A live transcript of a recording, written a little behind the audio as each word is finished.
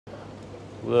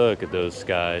Look at those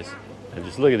skies. And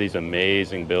just look at these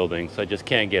amazing buildings. I just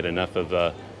can't get enough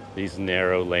of these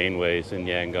narrow laneways in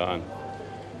Yangon.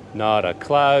 Not a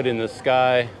cloud in the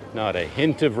sky, not a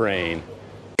hint of rain.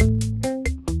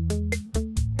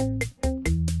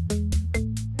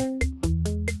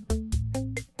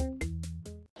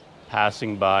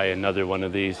 Passing by another one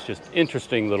of these just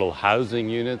interesting little housing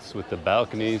units with the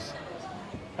balconies.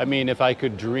 I mean, if I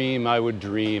could dream, I would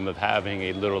dream of having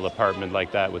a little apartment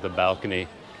like that with a balcony.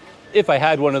 If I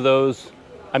had one of those,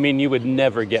 I mean, you would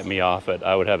never get me off it.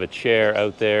 I would have a chair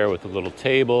out there with a little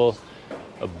table,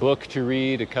 a book to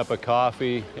read, a cup of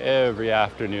coffee. Every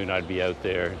afternoon I'd be out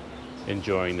there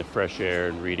enjoying the fresh air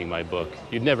and reading my book.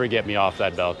 You'd never get me off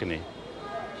that balcony.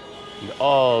 And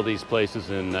all these places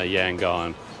in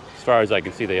Yangon, as far as I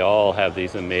can see, they all have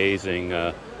these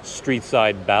amazing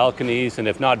street-side balconies, and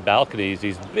if not balconies,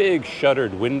 these big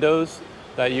shuttered windows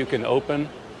that you can open.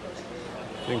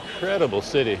 Incredible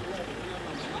city.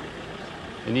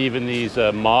 And even these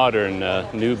modern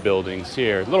new buildings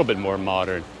here, a little bit more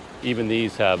modern, even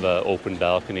these have open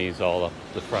balconies all up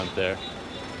the front there.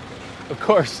 Of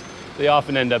course, they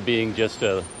often end up being just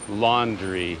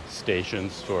laundry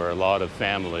stations for a lot of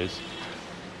families.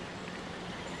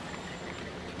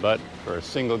 But for a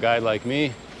single guy like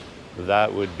me,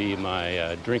 that would be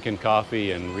my drinking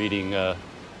coffee and reading the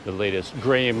latest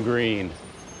Graham Greene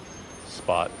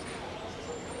spot.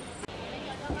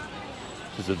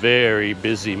 This is a very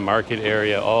busy market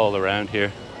area all around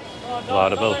here. A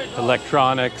lot of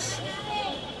electronics,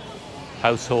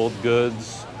 household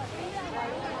goods,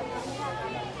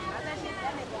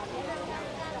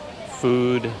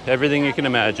 food, everything you can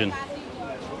imagine.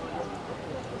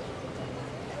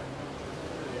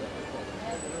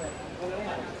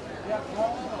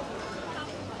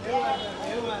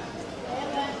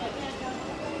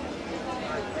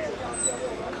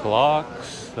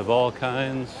 Clocks of all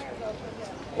kinds,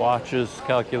 watches,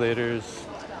 calculators,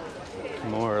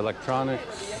 more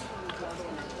electronics.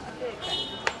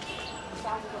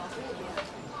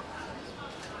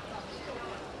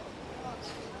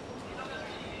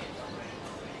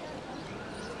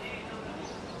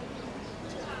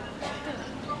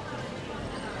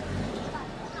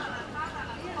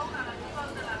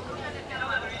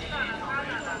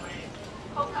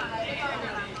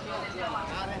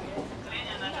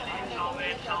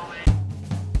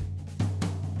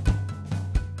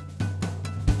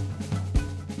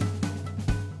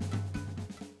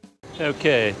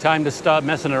 Okay, time to stop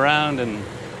messing around and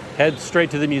head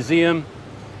straight to the museum.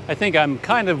 I think I'm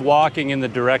kind of walking in the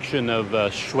direction of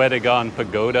Dagon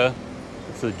Pagoda.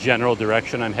 It's the general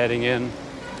direction I'm heading in.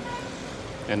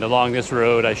 And along this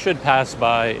road, I should pass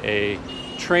by a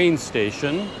train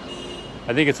station.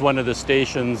 I think it's one of the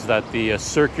stations that the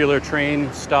circular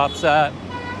train stops at.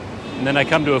 And then I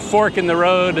come to a fork in the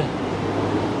road,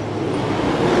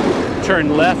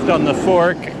 turn left on the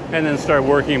fork, and then start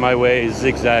working my way,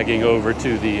 zigzagging over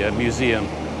to the museum.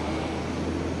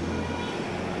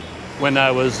 When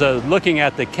I was looking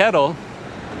at the Kettle,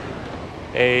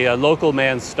 a local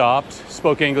man stopped,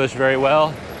 spoke English very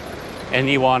well, and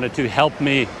he wanted to help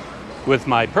me with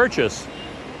my purchase.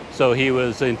 So he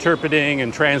was interpreting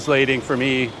and translating for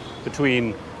me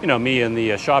between, me and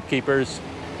the shopkeepers.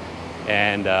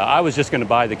 And I was just gonna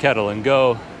buy the Kettle and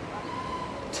go.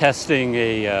 Testing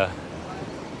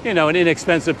an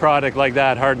inexpensive product like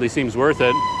that hardly seems worth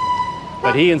it.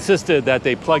 But he insisted that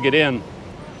they plug it in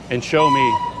and show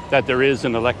me that there is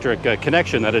an electric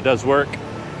connection, that it does work.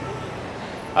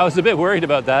 I was a bit worried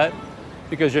about that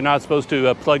because you're not supposed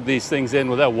to plug these things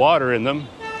in without water in them.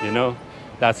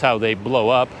 That's how they blow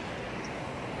up.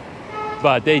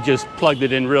 But they just plugged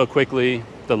it in real quickly.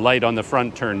 The light on the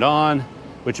front turned on,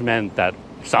 which meant that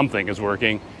something is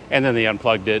working. And then they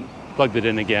unplugged it, plugged it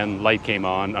in again, light came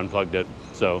on, unplugged it.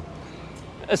 So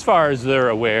as far as they're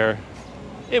aware,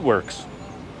 it works.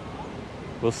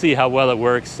 We'll see how well it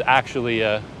works actually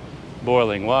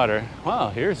boiling water. Wow,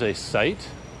 here's a site.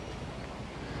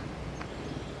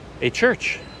 A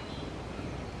church.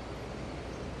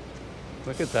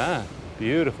 Look at that.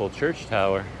 Beautiful church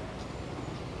tower.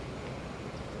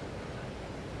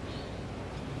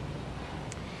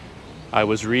 I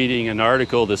was reading an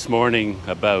article this morning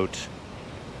about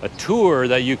a tour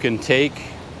that you can take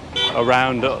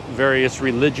around various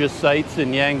religious sites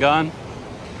in Yangon.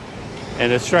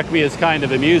 And it struck me as kind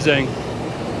of amusing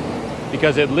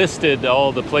because it listed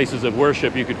all the places of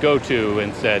worship you could go to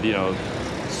and said,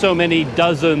 so many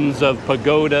dozens of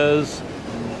pagodas,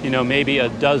 maybe a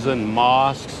dozen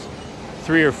mosques,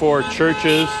 3 or 4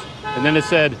 churches. And then it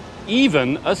said,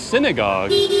 even a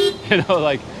synagogue.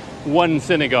 Like one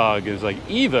synagogue is like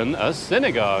even a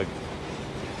synagogue.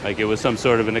 Like it was some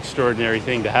sort of an extraordinary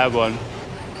thing to have one.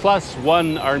 Plus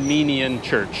one Armenian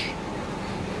church.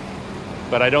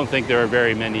 But I don't think there are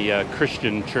very many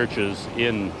Christian churches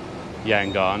in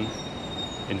Yangon.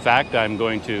 In fact, I'm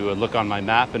going to look on my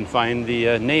map and find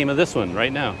the name of this one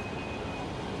right now.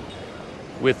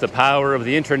 With the power of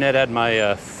the internet at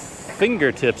my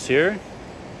fingertips here,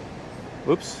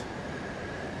 whoops,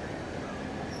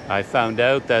 I found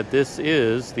out that this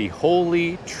is the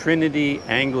Holy Trinity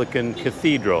Anglican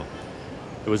Cathedral.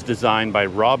 It was designed by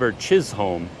Robert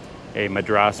Chisholm, a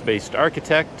Madras-based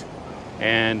architect,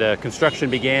 and construction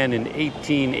began in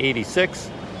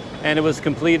 1886, and it was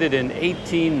completed in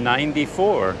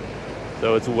 1894.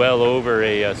 So it's well over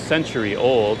a century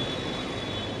old.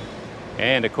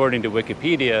 And according to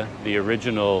Wikipedia, the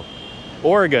original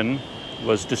organ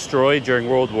was destroyed during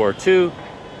World War II,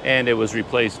 and it was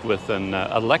replaced with an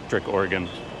electric organ.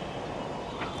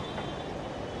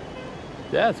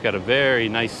 Yeah, it's got a very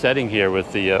nice setting here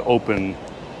with the open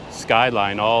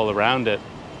skyline all around it.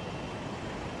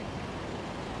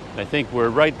 I think we're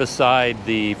right beside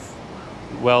the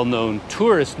well-known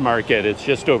tourist market. It's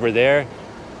just over there.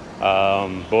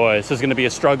 Boy, this is going to be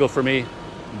a struggle for me.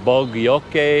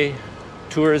 Bogyoke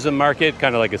tourism market,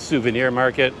 kind of like a souvenir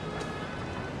market.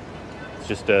 It's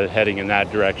just heading in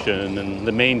that direction, and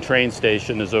the main train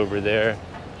station is over there.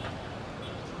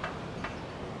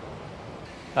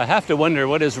 I have to wonder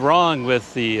what is wrong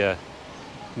with the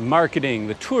marketing,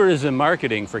 the tourism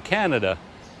marketing for Canada.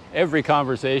 Every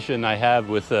conversation I have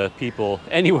with people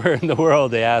anywhere in the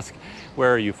world, they ask,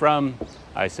 where are you from?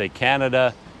 I say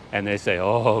Canada, and they say,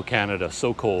 oh, Canada,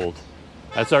 so cold.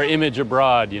 That's our image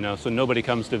abroad, you know, so nobody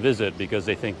comes to visit because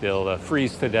they think they'll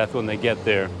freeze to death when they get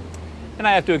there. And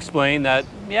I have to explain that,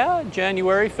 yeah,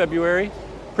 January, February,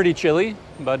 pretty chilly,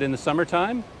 but in the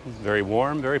summertime, very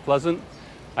warm, very pleasant.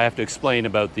 I have to explain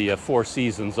about the 4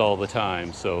 seasons all the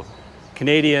time. So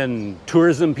Canadian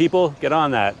tourism people, get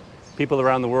on that. People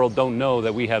around the world don't know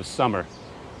that we have summer.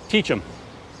 Teach them.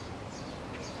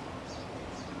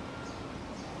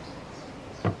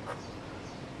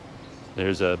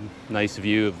 There's a nice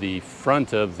view of the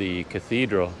front of the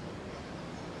cathedral.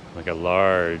 Like a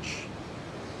large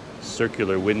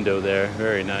circular window there,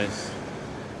 very nice.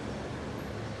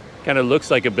 Kind of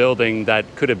looks like a building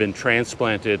that could have been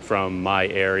transplanted from my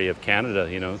area of Canada,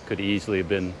 you know, could easily have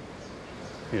been,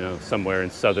 you know, somewhere in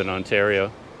southern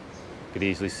Ontario. Could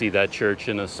easily see that church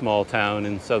in a small town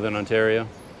in southern Ontario.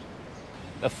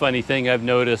 A funny thing I've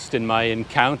noticed in my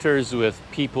encounters with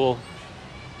people,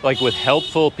 like with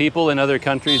helpful people in other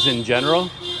countries in general,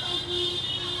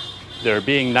 they're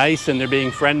being nice and they're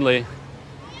being friendly,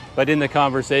 but in the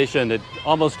conversation it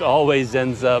almost always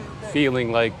ends up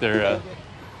feeling like they're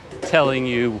telling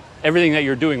you everything that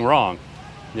you're doing wrong,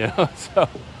 you know. So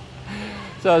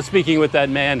I was speaking with that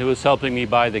man who was helping me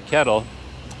buy the kettle,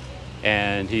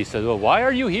 and he said, well, why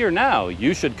are you here now?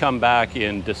 You should come back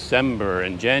in December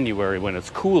and January when it's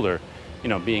cooler. You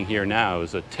know, being here now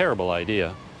is a terrible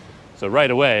idea. So right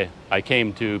away, I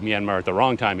came to Myanmar at the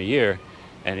wrong time of year,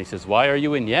 and he says, why are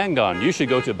you in Yangon? You should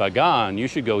go to Bagan, you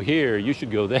should go here, you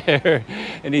should go there.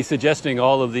 And he's suggesting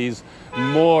all of these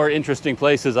more interesting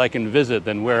places I can visit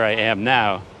than where I am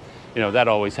now. You know, that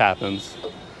always happens.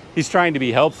 He's trying to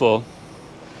be helpful,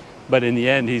 but in the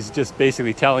end, he's just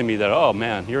basically telling me that, oh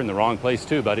man, you're in the wrong place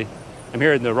too, buddy. I'm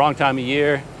here in the wrong time of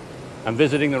year. I'm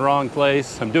visiting the wrong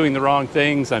place. I'm doing the wrong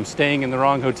things. I'm staying in the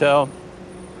wrong hotel.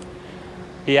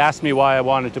 He asked me why I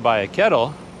wanted to buy a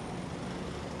kettle.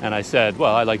 And I said,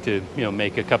 well, I like to, you know,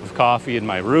 make a cup of coffee in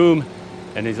my room.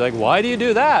 And he's like, why do you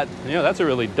do that? You know, that's a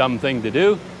really dumb thing to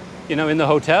do. You know, in the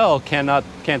hotel, can't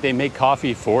they make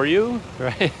coffee for you,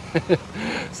 right?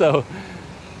 So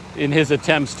in his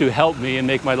attempts to help me and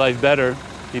make my life better,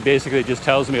 he basically just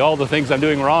tells me all the things I'm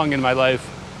doing wrong in my life.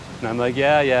 And I'm like,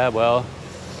 yeah, well,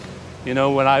 you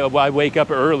know, when I wake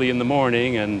up early in the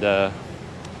morning and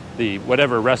the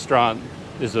whatever restaurant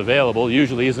is available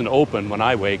usually isn't open when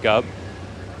I wake up.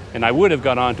 And I would have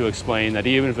gone on to explain that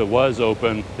even if it was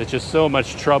open, it's just so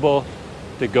much trouble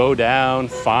to go down,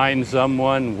 find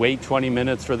someone, wait 20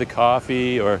 minutes for the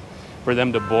coffee or for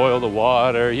them to boil the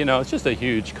water. You know, it's just a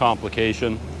huge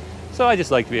complication. So I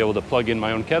just like to be able to plug in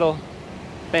my own kettle,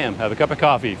 bam, have a cup of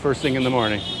coffee first thing in the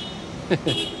morning.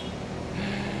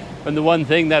 And the one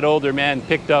thing that older man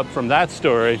picked up from that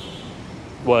story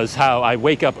was how I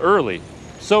wake up early,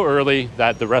 so early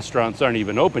that the restaurants aren't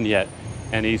even open yet.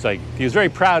 And he was very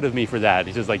proud of me for that.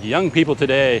 He says, like, young people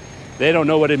today, they don't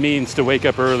know what it means to wake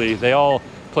up early. They all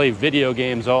play video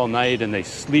games all night and they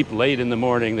sleep late in the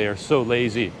morning. They are so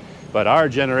lazy. But our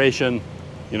generation,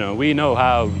 you know, we know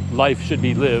how life should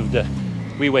be lived.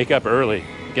 We wake up early,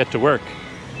 get to work.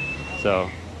 So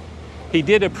he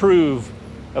did approve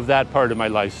of that part of my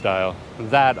lifestyle.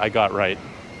 That I got right.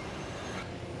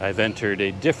 I've entered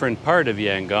a different part of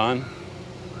Yangon.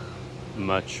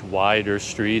 Much wider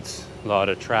streets, a lot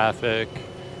of traffic.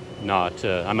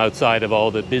 I'm outside of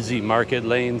all the busy market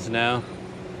lanes now.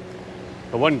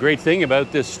 But one great thing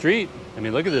about this street, I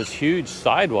mean, look at this huge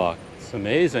sidewalk. It's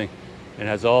amazing. It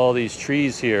has all these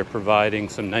trees here providing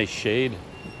some nice shade.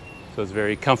 So it's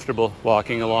very comfortable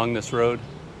walking along this road.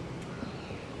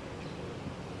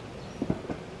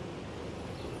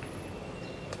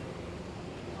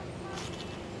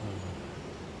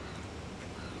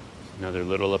 Another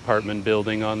little apartment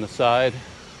building on the side.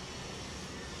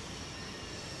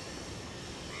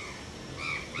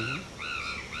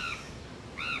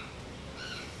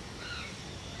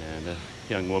 And a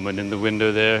young woman in the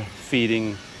window there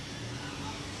feeding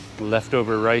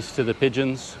leftover rice to the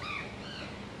pigeons.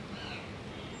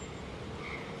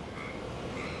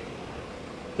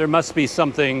 There must be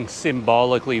something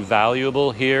symbolically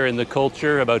valuable here in the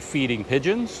culture about feeding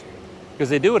pigeons, because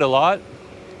they do it a lot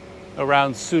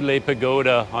around Sule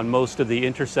Pagoda on most of the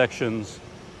intersections.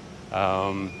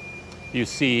 You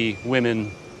see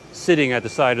women sitting at the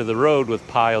side of the road with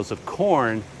piles of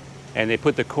corn, and they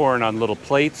put the corn on little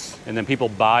plates, and then people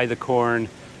buy the corn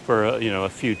for a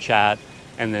few chat,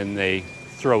 and then they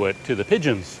throw it to the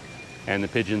pigeons, and the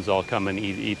pigeons all come and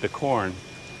eat the corn.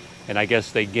 And I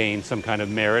guess they gain some kind of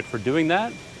merit for doing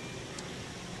that.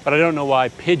 But I don't know why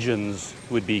pigeons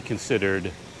would be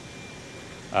considered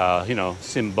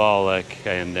symbolic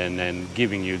and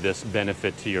giving you this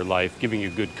benefit to your life, giving you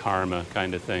good karma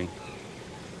kind of thing.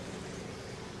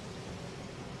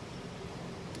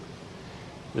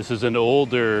 This is an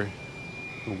older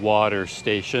water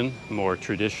station, more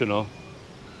traditional.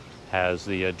 Has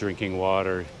the drinking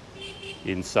water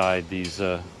inside these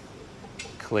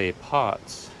clay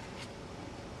pots.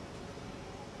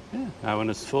 Yeah, that one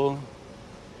is full,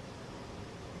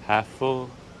 half full.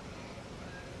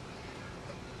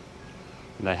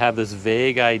 And I have this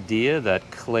vague idea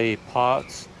that clay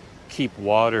pots keep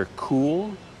water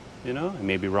cool, I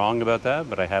may be wrong about that,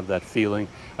 but I have that feeling.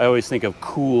 I always think of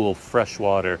cool, fresh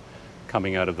water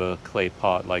coming out of a clay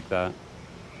pot like that.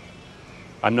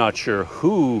 I'm not sure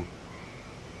who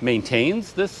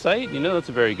maintains this site. That's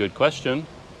a very good question.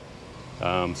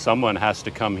 Someone has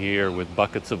to come here with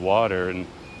buckets of water and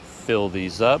fill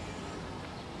these up.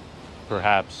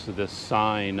 Perhaps this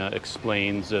sign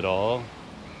explains it all,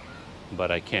 but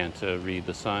I can't read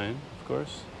the sign, of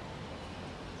course.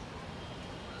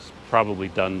 It's probably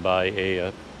done by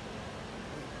a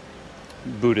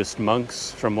Buddhist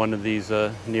monks from one of these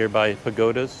nearby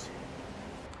pagodas.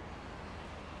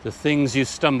 The things you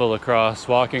stumble across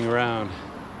walking around.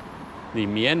 The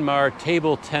Myanmar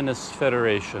Table Tennis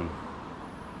Federation.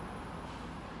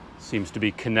 Seems to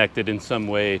be connected in some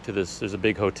way to this. There's a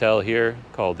big hotel here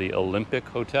called the Olympic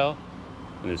Hotel,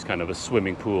 and there's kind of a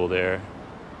swimming pool there.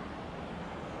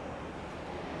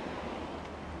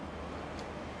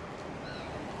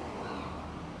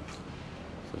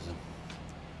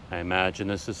 I imagine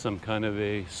this is some kind of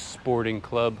a sporting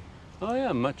club. Oh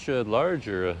yeah, much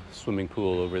larger swimming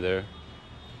pool over there.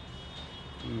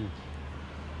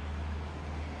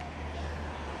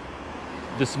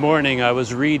 This morning I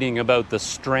was reading about the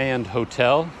Strand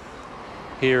Hotel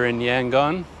here in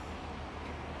Yangon.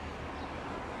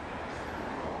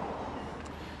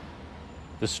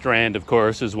 The Strand, of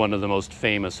course, is one of the most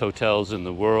famous hotels in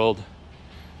the world,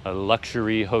 a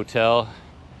luxury hotel.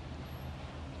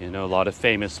 A lot of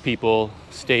famous people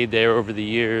stayed there over the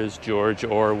years. George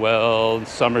Orwell,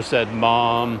 Somerset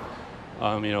Maugham,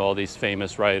 all these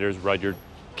famous writers. Rudyard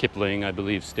Kipling, I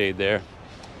believe, stayed there.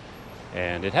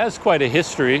 And it has quite a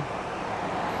history.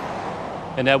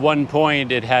 And at one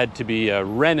point, it had to be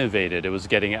renovated. It was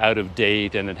getting out of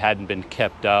date, and it hadn't been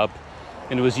kept up.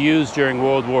 And it was used during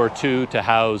World War II to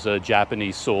house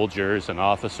Japanese soldiers and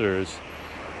officers.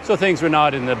 So things were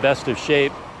not in the best of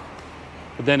shape.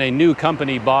 But then a new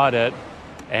company bought it,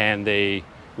 and they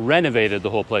renovated the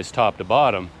whole place top to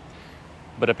bottom.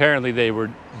 But apparently they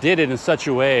did it in such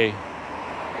a way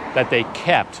that they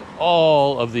kept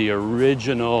all of the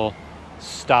original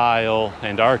style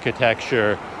and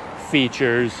architecture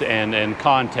features and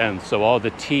content. So all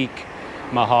the teak,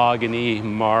 mahogany,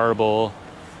 marble,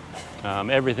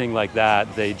 everything like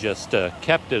that, they just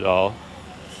kept it all.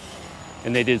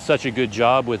 And they did such a good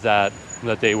job with that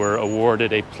they were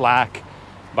awarded a plaque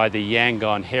by the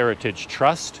Yangon Heritage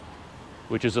Trust,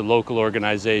 which is a local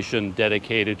organization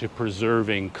dedicated to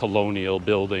preserving colonial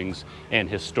buildings and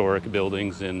historic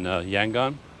buildings in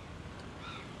Yangon.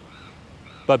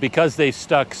 But because they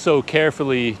stuck so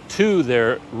carefully to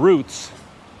their roots,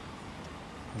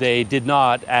 they did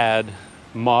not add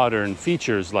modern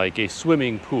features like a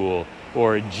swimming pool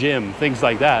or a gym, things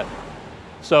like that.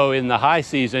 So in the high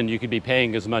season, you could be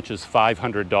paying as much as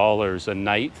 $500 a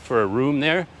night for a room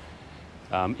there.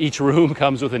 Each room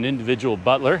comes with an individual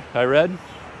butler, I read.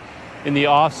 In the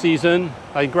off season,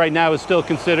 I think right now is still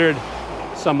considered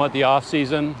somewhat the off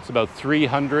season. It's about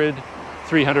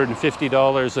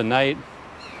 $350 a night.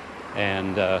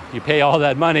 And you pay all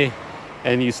that money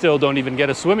and you still don't even get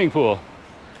a swimming pool.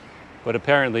 But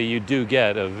apparently you do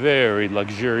get a very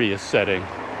luxurious setting.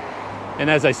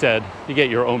 And as I said, you get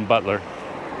your own butler.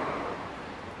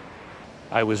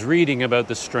 I was reading about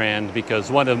the Strand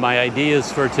because one of my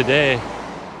ideas for today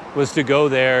was to go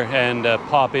there and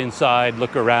pop inside,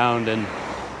 look around, and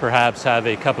perhaps have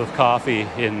a cup of coffee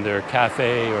in their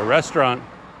cafe or restaurant.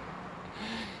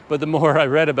 But the more I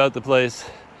read about the place,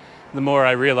 the more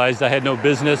I realized I had no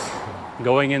business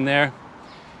going in there.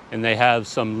 And they have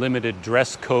some limited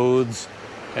dress codes.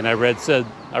 And I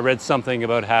read something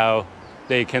about how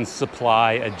they can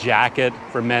supply a jacket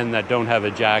for men that don't have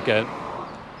a jacket.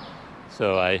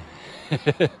 So I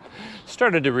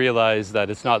started to realize that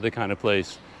it's not the kind of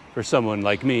place for someone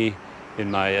like me in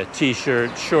my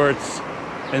t-shirt, shorts,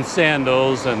 and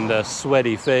sandals and a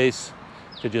sweaty face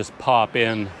to just pop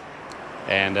in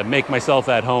and make myself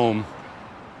at home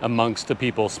amongst the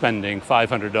people spending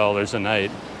 $500 a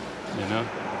night, you know?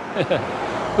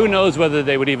 Who knows whether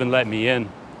they would even let me in.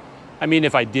 I mean,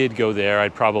 if I did go there,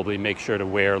 I'd probably make sure to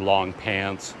wear long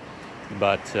pants.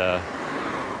 But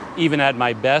even at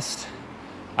my best,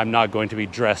 I'm not going to be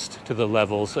dressed to the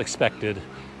levels expected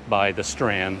by the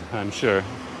Strand, I'm sure.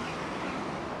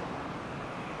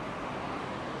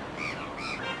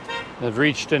 I've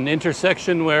reached an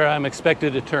intersection where I'm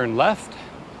expected to turn left.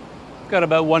 Got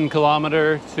about 1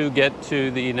 kilometer to get to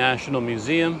the National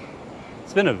Museum.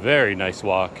 It's been a very nice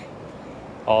walk.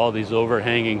 All these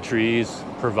overhanging trees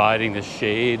providing the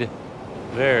shade.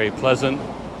 Very pleasant.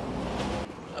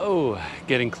 Oh,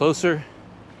 getting closer.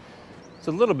 It's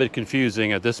a little bit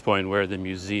confusing at this point where the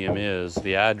museum is.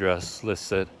 The address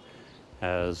lists it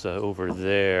as over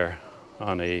there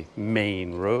on a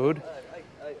main road.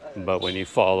 But when you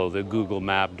follow the Google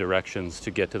Map directions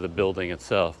to get to the building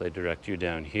itself, they direct you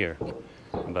down here,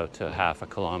 about half a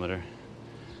kilometer.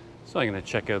 So I'm going to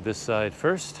check out this side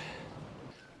first.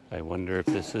 I wonder if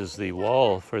this is the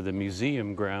wall for the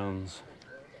museum grounds.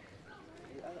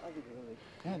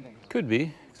 Could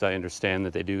be, because I understand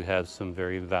that they do have some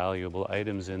very valuable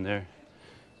items in there.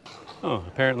 Oh,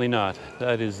 apparently not.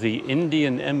 That is the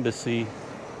Indian Embassy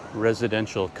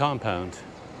residential compound.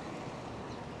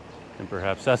 And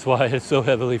perhaps that's why it's so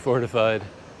heavily fortified.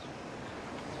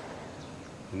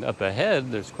 And up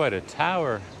ahead, there's quite a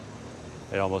tower.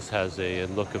 It almost has a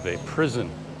look of a prison.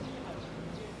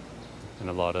 And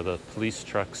a lot of the police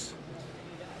trucks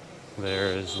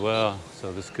there as well.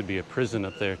 So this could be a prison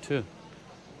up there too.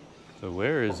 So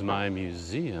where is my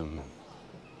museum?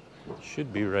 It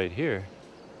should be right here,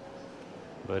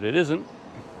 but it isn't.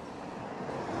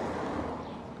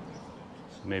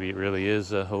 So maybe it really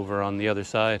is over on the other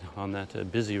side on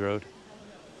that busy road.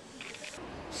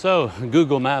 So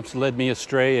Google Maps led me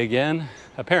astray again,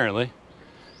 apparently.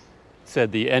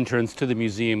 Said the entrance to the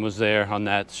museum was there on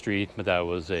that street, but that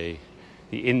was the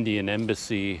Indian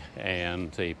Embassy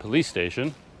and a police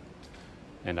station.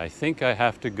 And I think I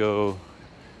have to go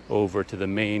over to the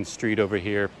main street over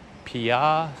here,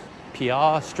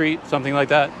 Pyay Street, something like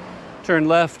that. Turn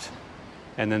left,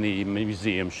 and then the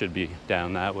museum should be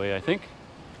down that way, I think.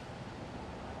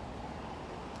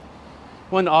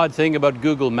 One odd thing about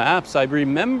Google Maps, I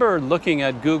remember looking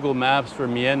at Google Maps for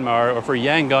Myanmar, or for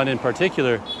Yangon in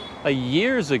particular,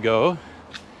 years ago,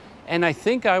 and I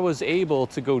think I was able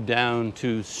to go down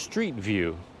to Street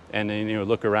View and then,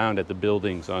 look around at the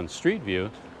buildings on Street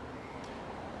View.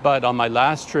 But on my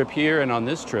last trip here and on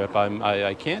this trip,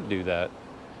 I can't do that.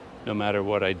 No matter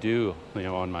what I do,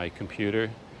 on my computer,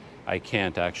 I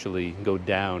can't actually go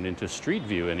down into Street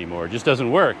View anymore. It just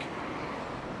doesn't work.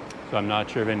 So I'm not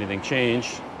sure if anything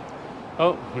changed.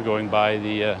 Oh, we're going by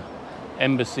the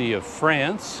Embassy of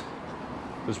France.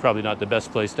 It was probably not the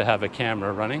best place to have a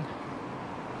camera running.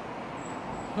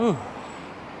 Whew.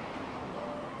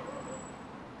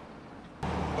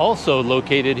 Also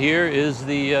located here is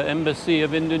the Embassy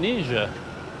of Indonesia.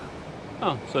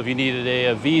 Oh, so if you needed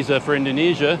a visa for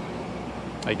Indonesia,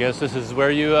 I guess this is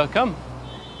where you come.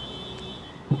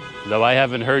 Though I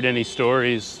haven't heard any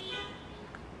stories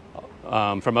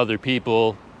from other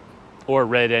people or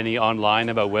read any online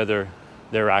about whether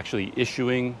they're actually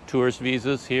issuing tourist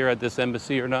visas here at this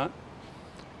embassy or not.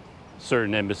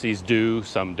 Certain embassies do,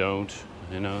 some don't.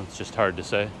 It's just hard to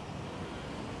say.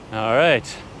 All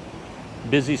right.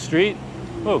 busy street.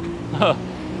 Oh,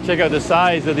 check out the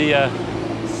size of the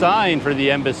sign for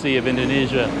the Embassy of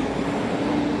Indonesia.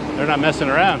 They're not messing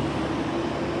around.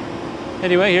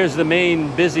 Anyway, here's the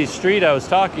main busy street I was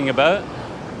talking about.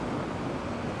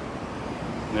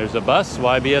 There's a bus,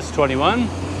 YBS 21.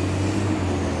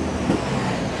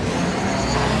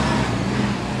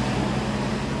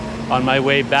 On my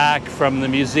way back from the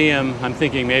museum, I'm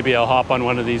thinking maybe I'll hop on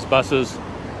one of these buses.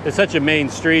 It's such a main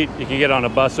street, you can get on a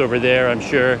bus over there, I'm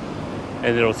sure,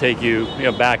 and it'll take you,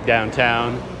 back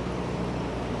downtown.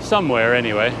 Somewhere,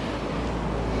 anyway.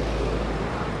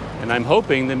 And I'm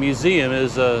hoping the museum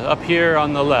is up here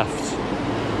on the left.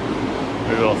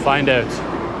 We will find out.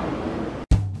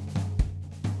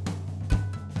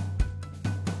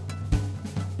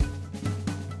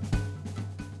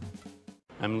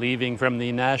 I'm leaving from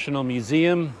the National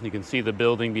Museum. You can see the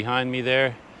building behind me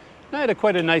there. I had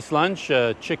quite a nice lunch,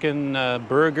 chicken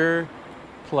burger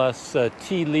plus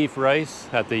tea leaf rice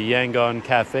at the Yangon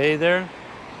Cafe there.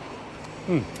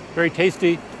 Very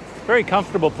tasty, very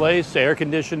comfortable place, air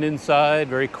conditioned inside,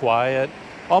 very quiet,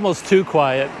 almost too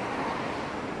quiet.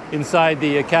 Inside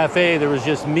the cafe there was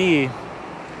just me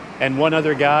and one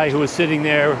other guy who was sitting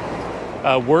there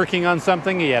working on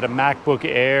something. He had a MacBook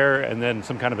Air and then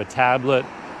some kind of a tablet.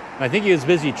 I think he was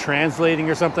busy translating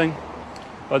or something.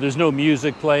 But there's no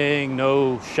music playing,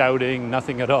 no shouting,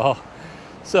 nothing at all.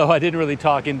 So I didn't really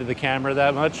talk into the camera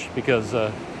that much because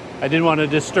I didn't want to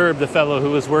disturb the fellow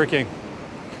who was working.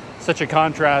 Such a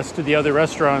contrast to the other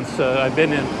restaurants I've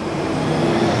been in.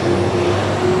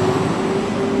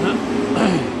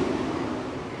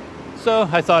 So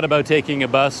I thought about taking a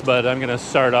bus, but I'm going to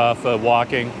start off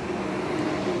walking.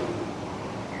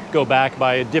 Go back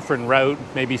by a different route,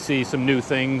 maybe see some new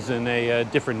things in a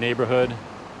different neighborhood.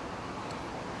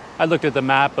 I looked at the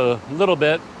map a little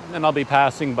bit, and I'll be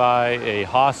passing by a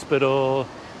hospital,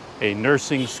 a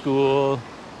nursing school,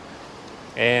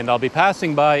 and I'll be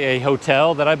passing by a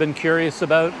hotel that I've been curious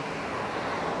about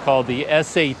called the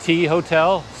SAT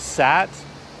Hotel, SAT.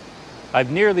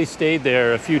 I've nearly stayed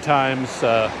there a few times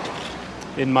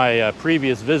in my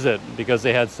previous visit because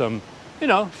they had some,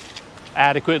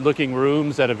 adequate looking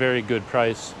rooms at a very good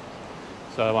price.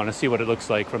 So I want to see what it looks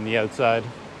like from the outside.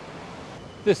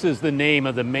 This is the name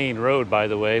of the main road, by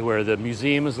the way, where the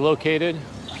museum is located.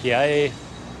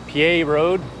 Pyay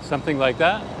Road, something like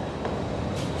that.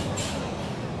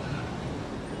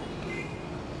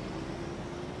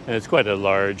 And it's quite a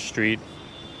large street,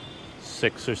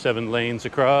 6 or 7 lanes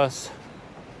across.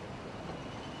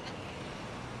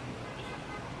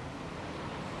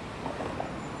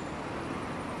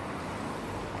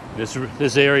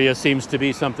 This area seems to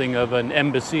be something of an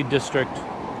embassy district.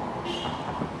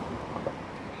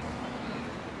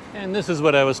 And this is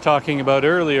what I was talking about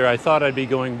earlier. I thought I'd be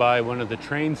going by one of the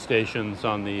train stations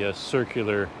on the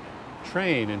circular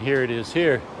train, and here it is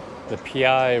here, the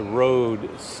Pyay Road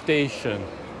Station.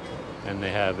 And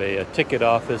they have a ticket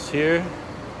office here.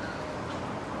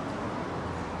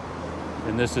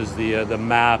 And this is the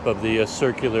map of the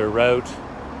circular route.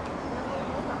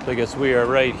 So I guess we are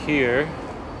right here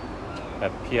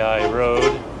at Pyay Road,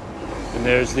 and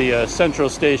there's the central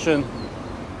station.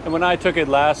 And when I took it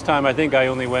last time, I think I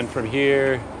only went from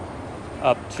here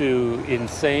up to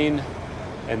Insane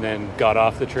and then got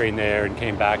off the train there and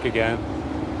came back again.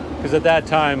 Because at that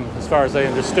time, as far as I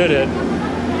understood it,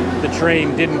 the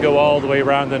train didn't go all the way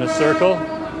around in a circle.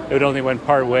 It only went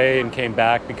part way and came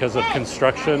back because of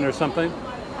construction or something.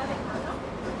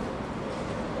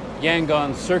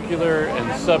 Yangon Circular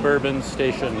and Suburban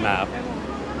Station Map.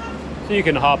 So you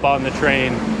can hop on the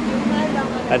train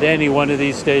at any one of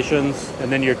these stations, and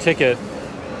then your ticket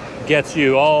gets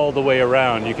you all the way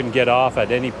around. You can get off at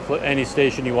any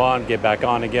station you want, get back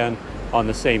on again on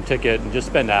the same ticket, and just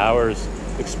spend hours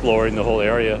exploring the whole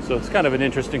area. So it's kind of an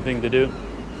interesting thing to do.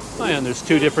 Oh, and there's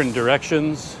 2 different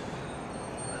directions.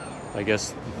 I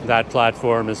guess that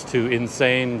platform is to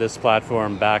Insane, this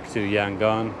platform back to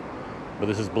Yangon. But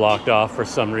this is blocked off for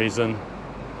some reason.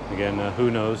 Again, who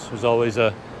knows? There's always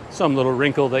some little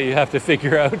wrinkle that you have to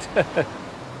figure out.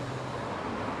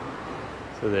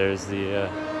 So there's the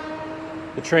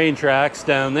train tracks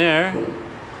down there.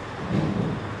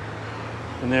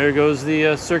 And there goes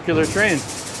the circular train.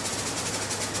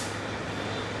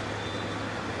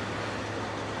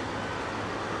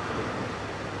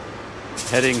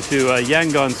 Heading to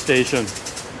Yangon Station.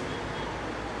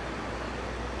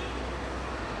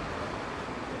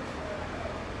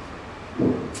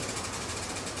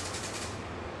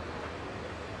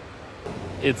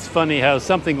 It's funny how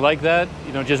something like that,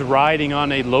 just riding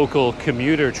on a local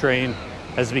commuter train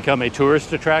has become a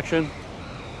tourist attraction,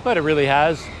 but it really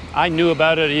has. I knew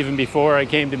about it even before I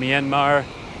came to Myanmar.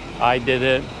 I did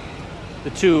it. The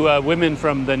two women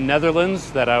from the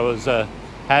Netherlands that I was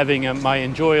having my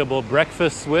enjoyable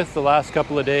breakfasts with the last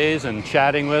couple of days and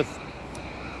chatting with,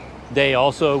 they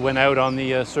also went out on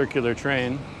the circular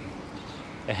train.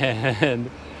 And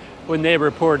when they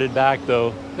reported back,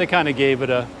 though, they kind of gave it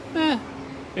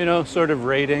a, sort of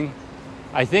rating.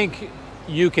 I think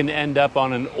you can end up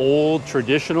on an old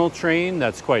traditional train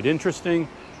that's quite interesting,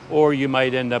 or you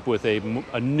might end up with a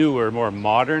newer, more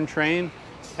modern train,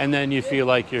 and then you feel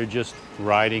like you're just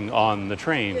riding on the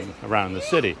train around the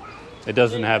city. It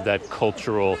doesn't have that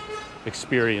cultural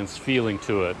experience feeling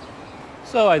to it.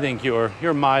 So I think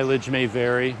your mileage may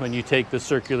vary when you take the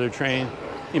circular train.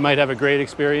 You might have a great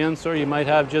experience, or you might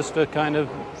have just a kind of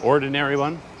ordinary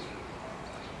one.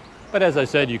 But as I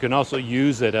said, you can also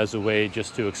use it as a way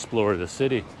just to explore the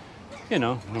city.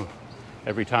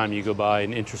 Every time you go by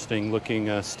an interesting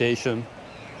looking station,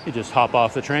 you just hop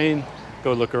off the train,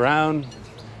 go look around,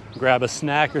 grab a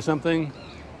snack or something,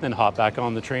 then hop back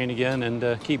on the train again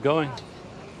and keep going.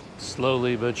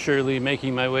 Slowly but surely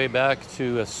making my way back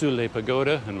to Sule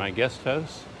Pagoda and my guest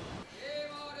house.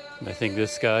 And I think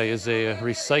this guy is a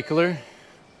recycler.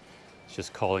 He's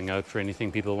just calling out for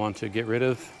anything people want to get rid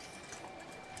of.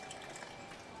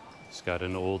 He's got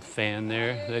an old fan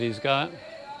there that he's got.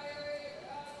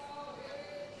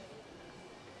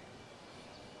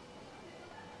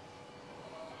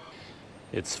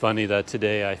 It's funny that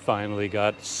today I finally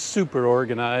got super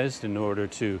organized in order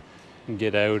to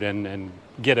get out and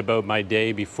get about my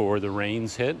day before the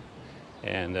rains hit.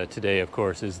 And today, of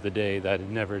course, is the day that it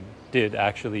never did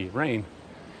actually rain.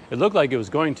 It looked like it was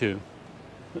going to.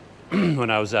 When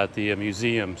I was at the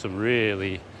museum, some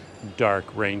really dark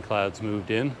rain clouds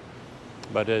moved in,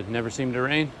 but it never seemed to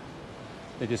rain.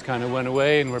 They just kind of went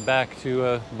away and we're back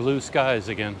to blue skies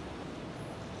again.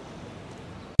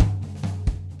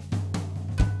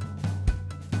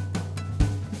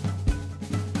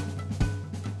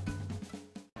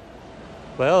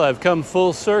 Well, I've come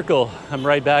full circle. I'm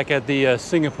right back at the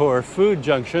Singapore Food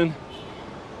Junction.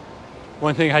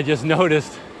 One thing I just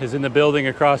noticed is in the building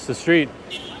across the street,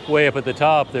 way up at the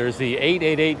top, there's the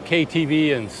 888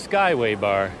 KTV and Skyway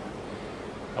bar.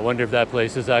 I wonder if that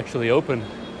place is actually open.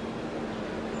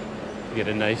 You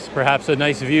get perhaps a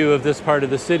nice view of this part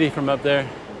of the city from up there.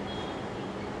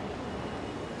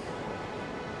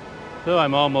 So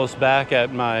I'm almost back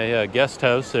at my guest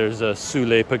house. There's a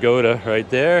Sule Pagoda right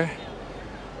there.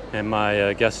 And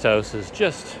my guest house is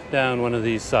just down one of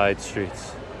these side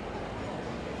streets.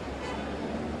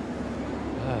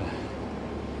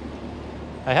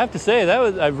 I have to say,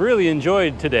 I really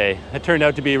enjoyed today. It turned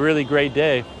out to be a really great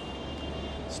day.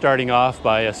 Starting off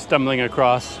by stumbling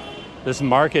across this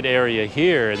market area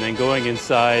here and then going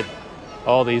inside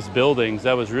all these buildings.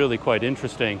 That was really quite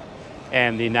interesting.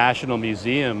 And the National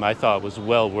Museum, I thought, was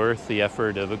well worth the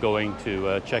effort of going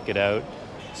to check it out.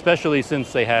 Especially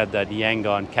since they had that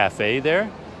Yangon cafe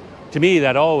there. To me,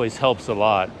 that always helps a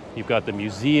lot. You've got the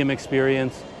museum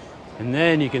experience, and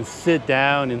then you can sit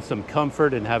down in some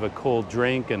comfort and have a cold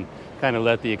drink and kind of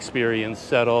let the experience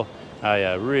settle.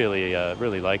 I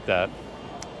really like that.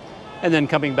 And then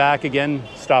coming back again,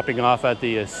 stopping off at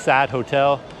the Sat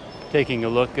Hotel, taking a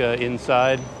look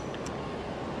inside.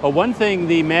 One thing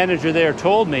the manager there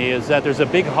told me is that there's a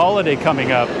big holiday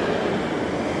coming up.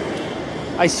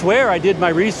 I swear I did my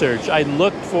research. I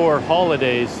looked for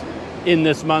holidays in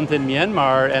this month in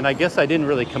Myanmar, and I guess I didn't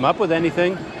really come up with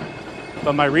anything.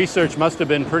 But my research must have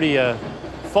been pretty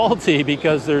faulty,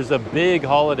 because there's a big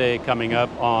holiday coming up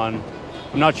on,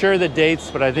 I'm not sure the dates,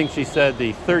 but I think she said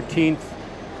the 13th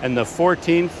and the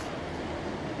 14th.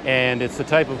 And it's the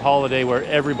type of holiday where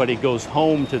everybody goes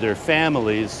home to their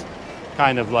families,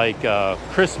 kind of like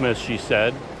Christmas, she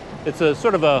said. It's a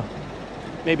sort of a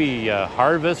maybe a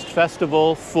harvest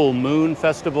festival, full moon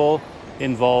festival,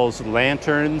 involves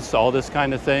lanterns, all this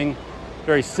kind of thing.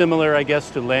 Very similar, I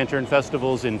guess, to lantern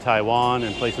festivals in Taiwan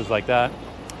and places like that.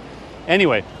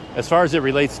 Anyway, as far as it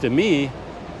relates to me,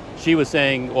 she was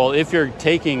saying, well, if you're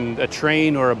taking a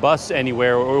train or a bus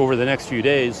anywhere over the next few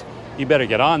days, you better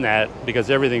get on that, because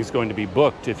everything's going to be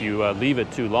booked if you leave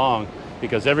it too long,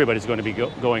 because everybody's going to be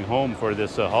going home for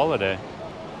this holiday.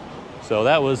 So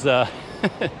that was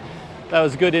that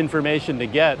was good information to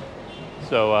get.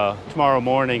 So tomorrow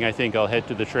morning, I think I'll head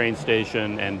to the train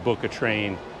station and book a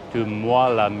train to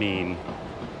Mualamin.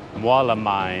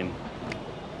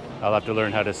 I'll have to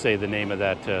learn how to say the name of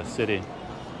that city.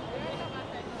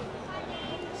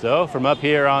 So from up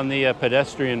here on the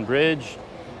pedestrian bridge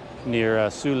near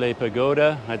Sule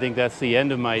Pagoda, I think that's the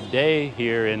end of my day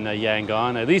here in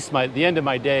Yangon. At least the end of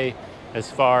my day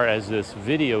as far as this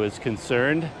video is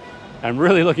concerned. I'm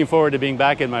really looking forward to being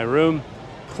back in my room,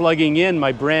 plugging in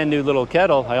my brand new little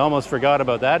kettle. I almost forgot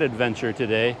about that adventure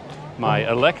today. My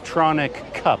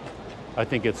electronic cup, I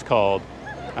think it's called.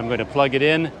 I'm going to plug it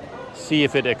in, see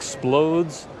if it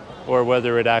explodes or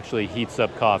whether it actually heats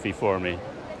up coffee for me.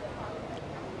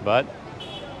 But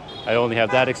I only have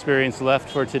that experience left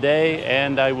for today,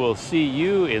 and I will see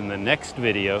you in the next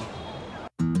video.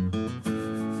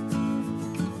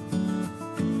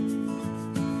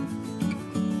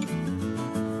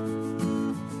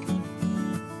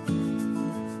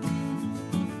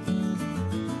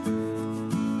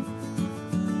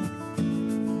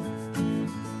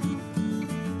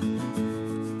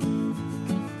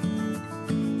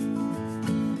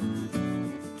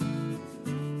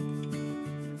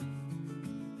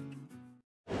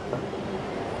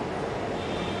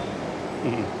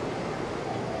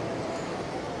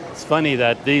 It's funny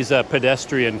that these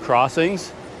pedestrian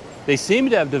crossings, they seem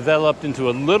to have developed into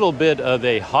a little bit of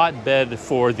a hotbed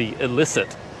for the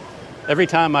illicit. Every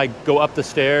time I go up the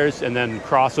stairs and then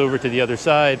cross over to the other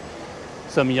side,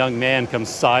 some young man comes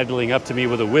sidling up to me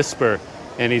with a whisper,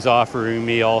 and he's offering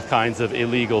me all kinds of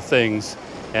illegal things.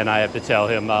 And I have to tell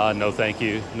him, no thank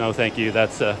you, no thank you,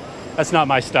 that's not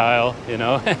my style, you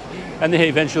know. And they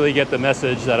eventually get the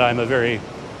message that I'm a very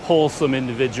wholesome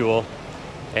individual,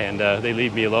 and they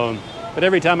leave me alone. But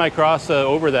every time I cross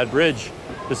over that bridge,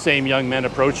 the same young men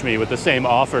approach me with the same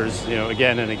offers, you know,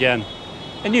 again and again.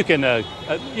 And you can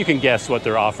guess what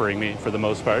they're offering me for the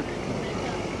most part.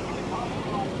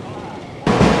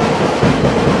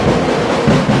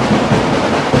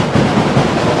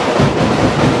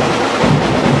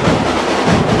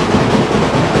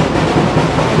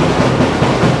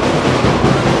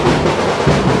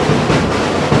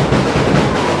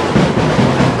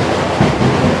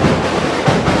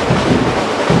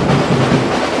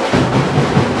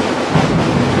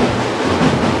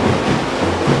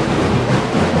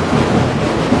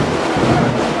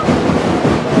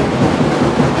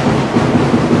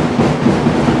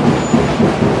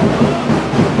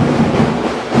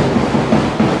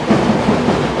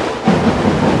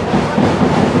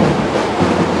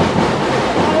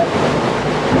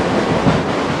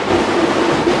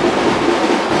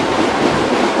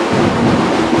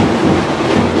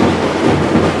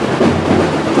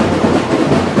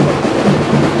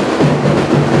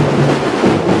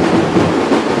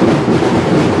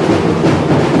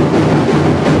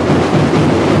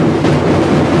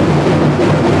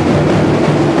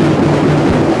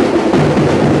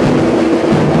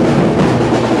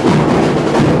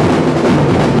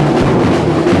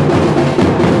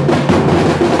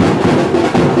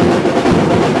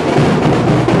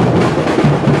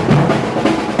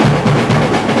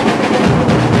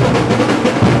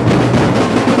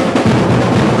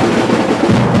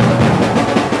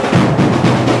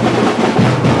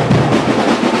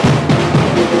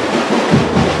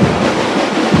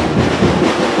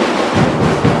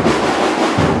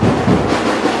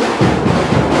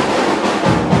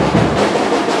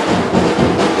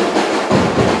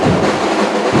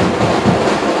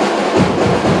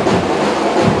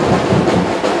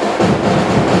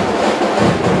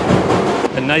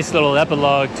 Nice little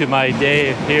epilogue to my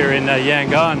day here in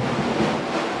Yangon.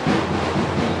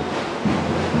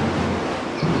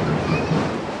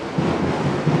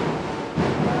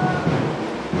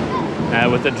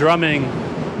 With the drumming,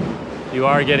 you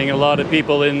are getting a lot of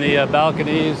people in the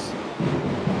balconies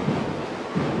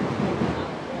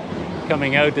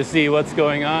coming out to see what's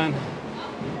going on.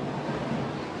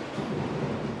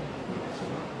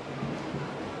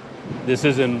 This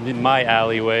isn't my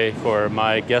alleyway for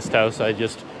my guest house. I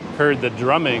just heard the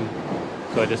drumming,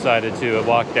 so I decided to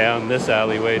walk down this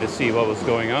alleyway to see what was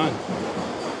going on.